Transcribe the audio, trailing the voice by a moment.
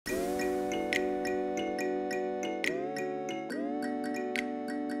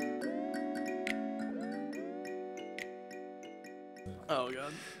Oh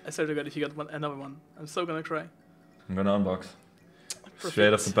god. I swear to god if you got another one. I'm so gonna cry. I'm gonna unbox. Profits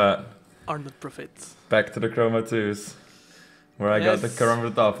Straight off the bat. are not profits. Back to the Chroma 2s. Where I got the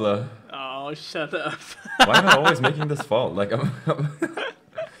Chroma Doppler. Oh, shut up. Why am I always making this fault? Like, I'm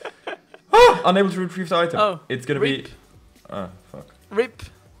oh, unable to retrieve the item. Oh, it's gonna rip. be... Oh, fuck. Rip.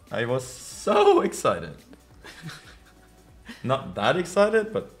 I was so excited. Not that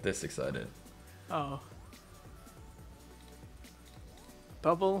excited, but this excited. Oh.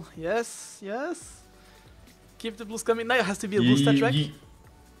 Bubble. Yes, yes. Keep the blues coming. Now it has to be a blue stat track.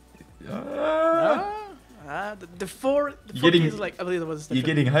 The four keys, like, I believe that was a You're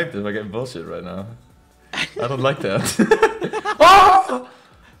getting hyped if I get bullshit right now. I don't like that. Oh!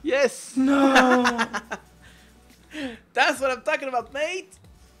 Yes! No! That's what I'm talking about, mate!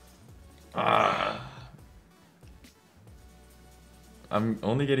 Ah. I'm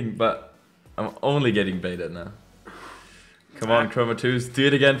only getting baited now. Come on, Chroma 2s, do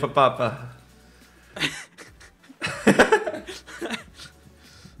it again for Papa.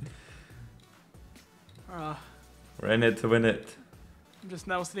 We're in it to win it. I'm just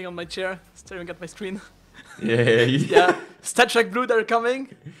now sitting on my chair, staring at my screen. Yeah. Yeah. Stat Track Blue, they're coming.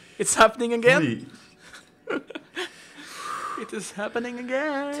 It's happening again. It is happening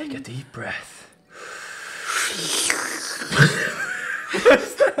again. Take a deep breath.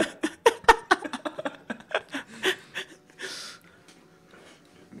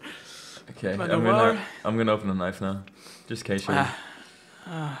 Okay, I'm gonna open a knife now. Just in case you...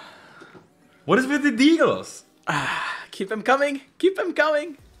 What is with the deagles? Keep them coming. Keep them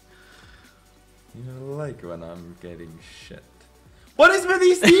coming. You like when I'm getting shit. What is with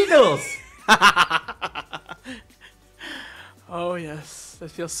these deagles? Oh yes, that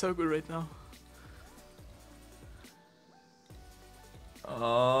feels so good right now.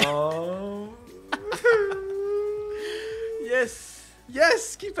 Oh. Yes.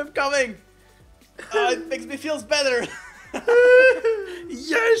 Yes, keep them coming. It makes me feel better.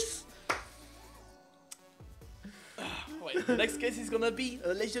 Yes. Wait, the next case is gonna be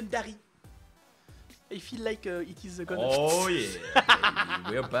a legendary. I feel like it is gonna. Oh yeah,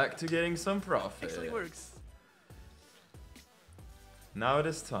 we're back to getting some profit. Actually works. Now it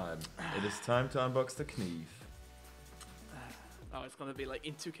is time. It is time to unbox the Knief. Oh, it's gonna be like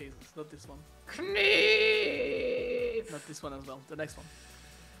in 2 cases, not this one. Knief. Not this one as well. The next one.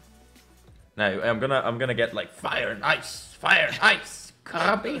 No, I'm gonna get like fire and ice, fire and ice.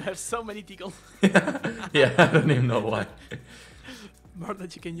 Copy. I have so many deagles. Yeah, I don't even know why. More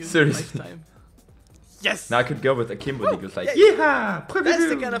that you can use Seriously. in a lifetime. Yes! Now I could go with a Kimbo Deagles like, yeah! That's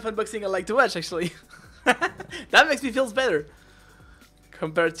the kind of unboxing I like to watch, actually. That makes me feel better.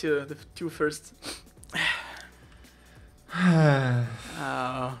 Compared to the 2 first. How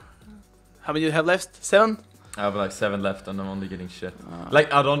many do you have left? 7? I have like 7 left and I'm only getting shit.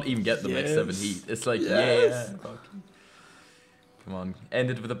 Like, I don't even get the max 7 heat. It's like, yeah. Come on, end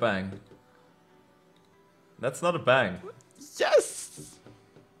it with a bang. That's not a bang. Yes!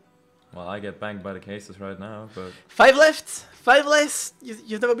 Well, I get banged by the cases right now, but... 5 left! 5 less!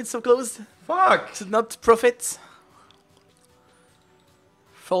 You've never been so close. Fuck! Should not profit.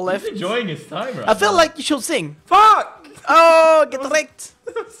 4 left. He's enjoying his time right I feel now. like you should sing. Fuck! Oh, get wrecked!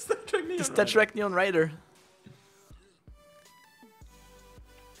 Star Trek Neon Rider.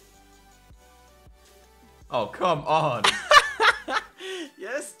 Oh, come on!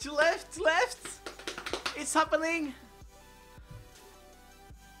 Yes, 2 left, 2 left! It's happening!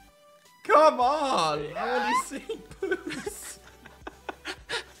 Come on! Yeah. I'm only seeing poos.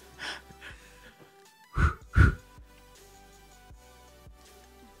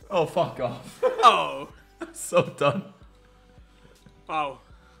 Oh, fuck off. Oh! I'm so done. Wow.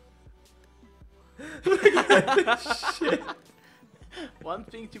 Look at this shit. 1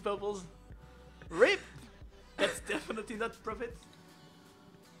 ping, 2 bubbles. RIP! That's definitely not profit.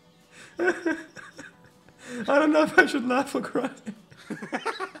 I don't know if I should laugh or cry.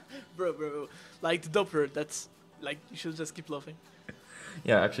 Bro. Like the Doppler, that's like, you should just keep laughing.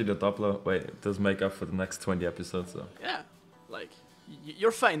 Yeah, actually the Doppler, wait, it does make up for the next 20 episodes though. Yeah, like,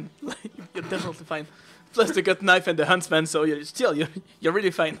 you're fine. Like, you're definitely fine. Plus the gut knife and the huntsman, so you're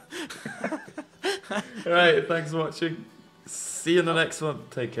really fine. Alright, thanks for watching. See you in the next one.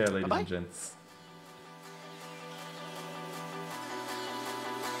 Take care, ladies and gents.